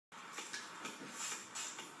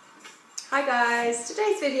Hi guys,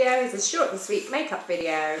 today's video is a short and sweet makeup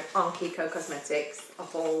video on Kiko Cosmetics, a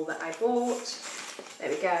haul that I bought. There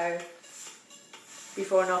we go.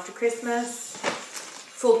 Before and after Christmas,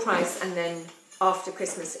 full price, and then after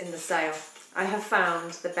Christmas in the sale. I have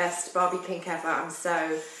found the best Barbie pink ever. I'm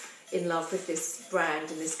so in love with this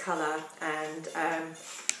brand and this colour, and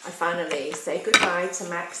I finally say goodbye to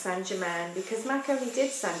MAC Saint Germain, because MAC only did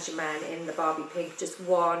Saint Germain in the Barbie pink, just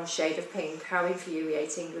one shade of pink. How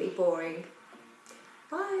infuriatingly boring.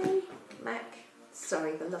 Bye, MAC.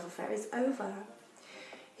 Sorry, the love affair is over.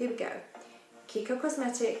 Here we go. Kiko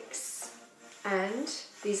Cosmetics, and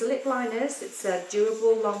these are lip liners. It's a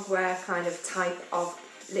durable, long wear kind of type of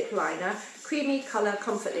lip liner. Creamy colour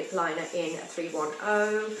comfort lip liner in a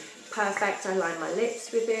 310. Perfect. I line my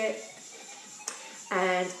lips with it.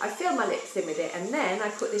 And I fill my lips in with it, and then I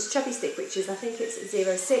put this chubby stick, which is, I think it's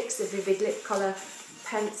 06, a Vivid Lip Colour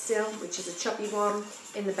pencil, which is a chubby one,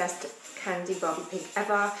 in the best candy Barbie pink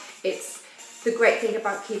ever. It's the great thing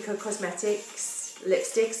about Kiko Cosmetics.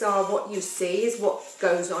 Lipsticks are what you see is what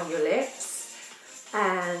goes on your lips,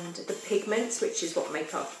 and the pigment, which is what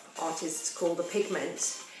makeup artists call the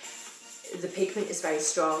pigment. The pigment is very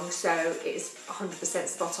strong, so it is 100%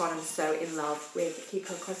 spot on. I'm so in love with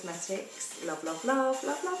Kiko Cosmetics. Love, love, love,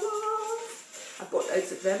 love, love, love. I've bought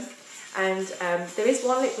loads of them. And there is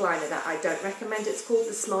one lip liner that I don't recommend. It's called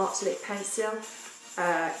the Smart Lip Pencil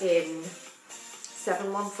in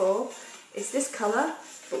 714. It's this colour,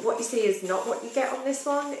 but what you see is not what you get on this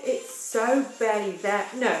one. It's so barely there.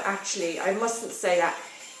 No, actually, I mustn't say that.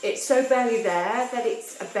 It's so barely there that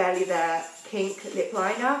it's a barely there pink lip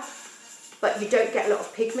liner, but you don't get a lot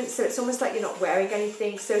of pigment, so it's almost like you're not wearing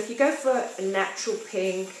anything. So if you go for a natural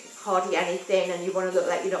pink, hardly anything, and you want to look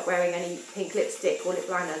like you're not wearing any pink lipstick or lip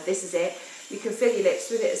liner, this is it. You can fill your lips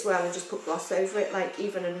with it as well and just put gloss over it, like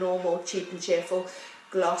even a normal cheap and cheerful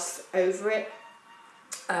gloss over it.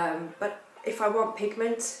 But if I want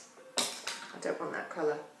pigment, I don't want that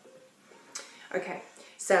colour. Okay,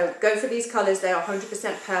 so go for these colours. They are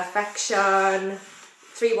 100% perfection.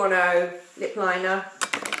 310 lip liner.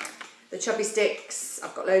 The chubby sticks,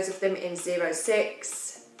 I've got loads of them in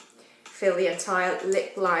 06. Fill the entire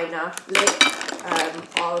lip liner,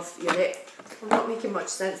 of your lip. I'm not making much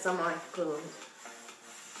sense, am I? Good.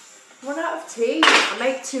 I run out of tea. I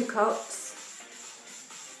make 2 cups.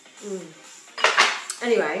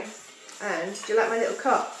 Anyway, and do you like my little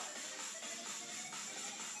cup?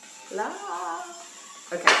 La.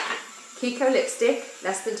 Okay. Kiko lipstick,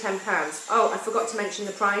 less than £10. Oh, I forgot to mention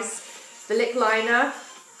the price. The lip liner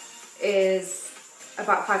is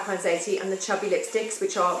about £5.80, and the chubby lipsticks,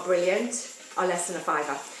 which are brilliant, are less than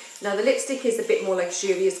 £5. Now the lipstick is a bit more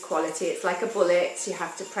luxurious quality. It's like a bullet. You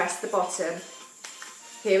have to press the bottom,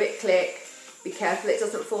 hear it click, be careful it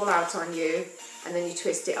doesn't fall out on you, and then you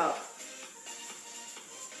twist it up.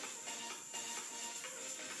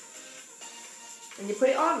 And you put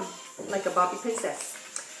it on like a Barbie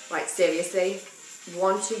princess. Right, seriously,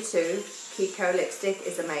 122 Kiko lipstick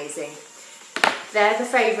is amazing. They're the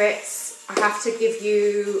favourites. I have to give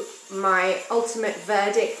you my ultimate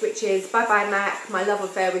verdict, which is bye-bye MAC. My love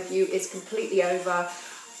affair with you is completely over.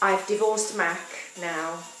 I've divorced MAC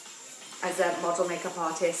now as a model makeup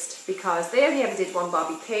artist, because they only ever did one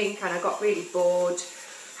Barbie pink, and I got really bored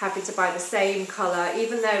having to buy the same colour.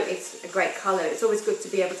 Even though it's a great colour, it's always good to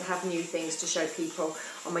be able to have new things to show people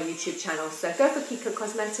on my YouTube channel. So go for Kiko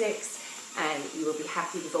Cosmetics and you will be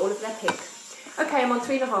happy with all of their pink. Okay, I'm on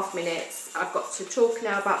 3.5 minutes. I've got to talk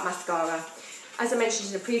now about mascara. As I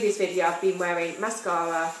mentioned in a previous video, I've been wearing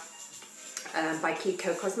mascara by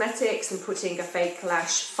Kiko Cosmetics and putting a fake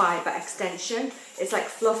lash fibre extension. It's like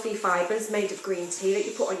fluffy fibres made of green tea that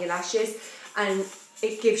you put on your lashes, and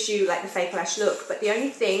it gives you like the fake lash look. But the only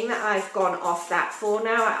thing that I've gone off that for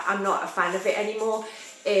now, I'm not a fan of it anymore,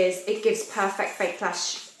 is it gives perfect fake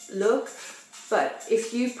lash look. But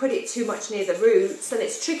if you put it too much near the roots, and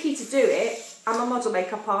it's tricky to do it. I'm a model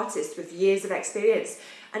makeup artist with years of experience,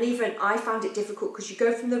 and even I found it difficult because you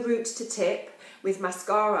go from the root to tip with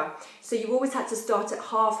mascara. So you always had to start at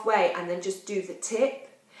halfway and then just do the tip.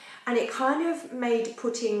 And it kind of made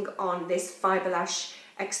putting on this fibre lash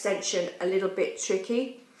extension a little bit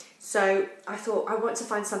tricky. So I thought I want to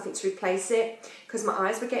find something to replace it, because my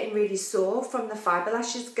eyes were getting really sore from the fibre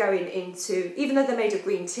lashes going into, even though they're made of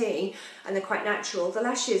green tea and they're quite natural, the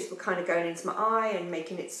lashes were kind of going into my eye and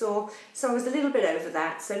making it sore. So I was a little bit over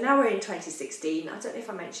that. So now we're in 2016. I don't know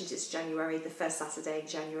if I mentioned it's January, the first Saturday in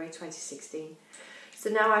January 2016.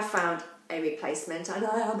 So now I've found a replacement and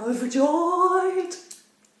I am overjoyed.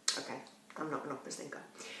 Okay, I'm not an opera singer.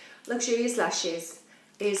 Luxurious Lashes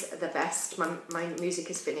is the best. My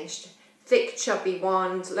music is finished. thick chubby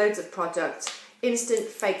wand, loads of product, instant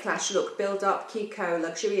fake lash look build up, Kiko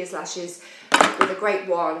luxurious lashes with a great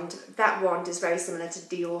wand. That wand is very similar to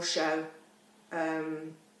Dior Show,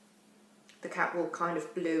 the catwalk kind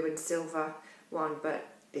of blue and silver wand, but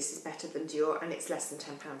this is better than Dior and it's less than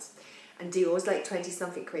 £10. And Dior's like 20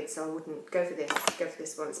 something quid, so I wouldn't go for this. Go for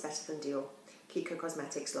this one, it's better than Dior. Kiko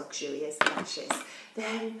Cosmetics luxurious lashes.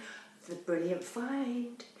 Then the brilliant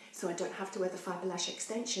find, so I don't have to wear the fibre lash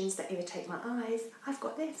extensions that irritate my eyes. I've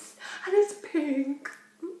got this, and it's pink.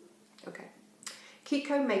 Okay.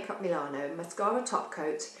 Kiko Makeup Milano Mascara Top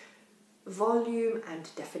Coat, Volume and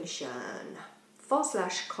Definition. False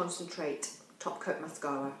Lash Concentrate Top Coat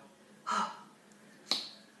Mascara.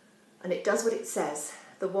 And it does what it says.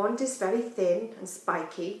 The wand is very thin and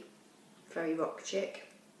spiky, very rock chick.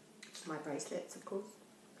 My bracelets, of course.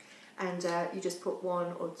 And you just put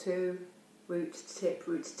one or two, root to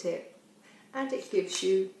tip, and it gives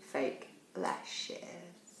you fake lashes.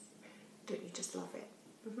 Don't you just love it?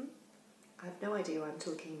 I have no idea why I'm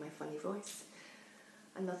talking in my funny voice.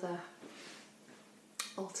 Another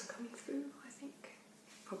altar coming through, I think.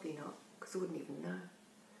 Probably not, because I wouldn't even know.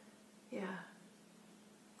 Yeah.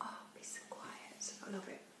 Oh, peace and quiet. I love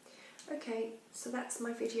it. Okay, so that's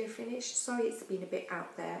my video finished. Sorry it's been a bit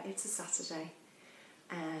out there. It's a Saturday.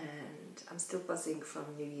 And I'm still buzzing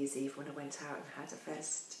from New Year's Eve when I went out and had a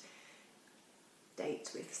first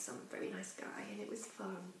date with some very nice guy, and it was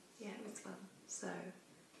fun. Yeah, it was fun. So,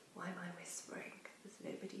 why am I whispering?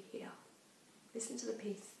 There's nobody here. Listen to the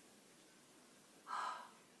peace.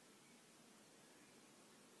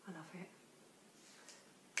 I love it.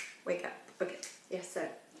 Wake up. Okay, yeah, so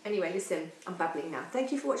anyway, listen, I'm babbling now.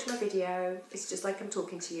 Thank you for watching my video. It's just like I'm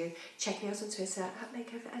talking to you. Check me out on Twitter at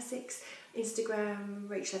Makeover Essex, Instagram,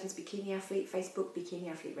 Rachel Evans Bikini Athlete, Facebook, Bikini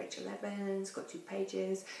Athlete Rachel Evans. Got 2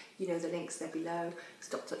 pages. You know the links, they're below.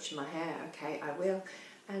 Stop touching my hair. Okay, I will.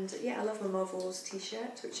 And yeah, I love my Marvels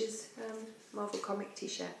t-shirt, which is Marvel comic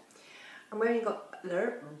t-shirt. I'm wearing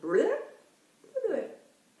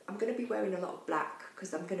I'm going to be wearing a lot of black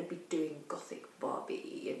because I'm going to be doing Gothic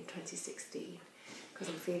Barbie in 2016 because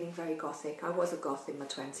I'm feeling very gothic. I was a goth in my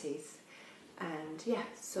 20s, and yeah,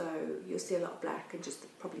 so you'll see a lot of black and just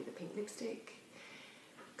probably the pink lipstick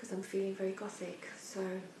because I'm feeling very gothic. So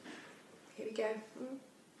here we go.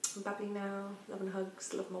 I'm babbling now. Love and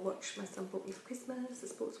hugs. Love my watch my son bought me for Christmas, a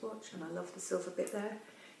sports watch, and I love the silver bit there.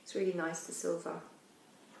 It's really nice, the silver.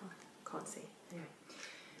 Oh, can't see. Anyway.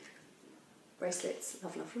 Bracelets,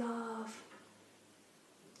 love, love, love.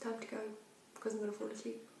 Time to go, because I'm going to fall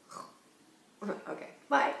asleep. Okay,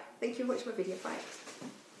 bye. Thank you for watching my video. Bye.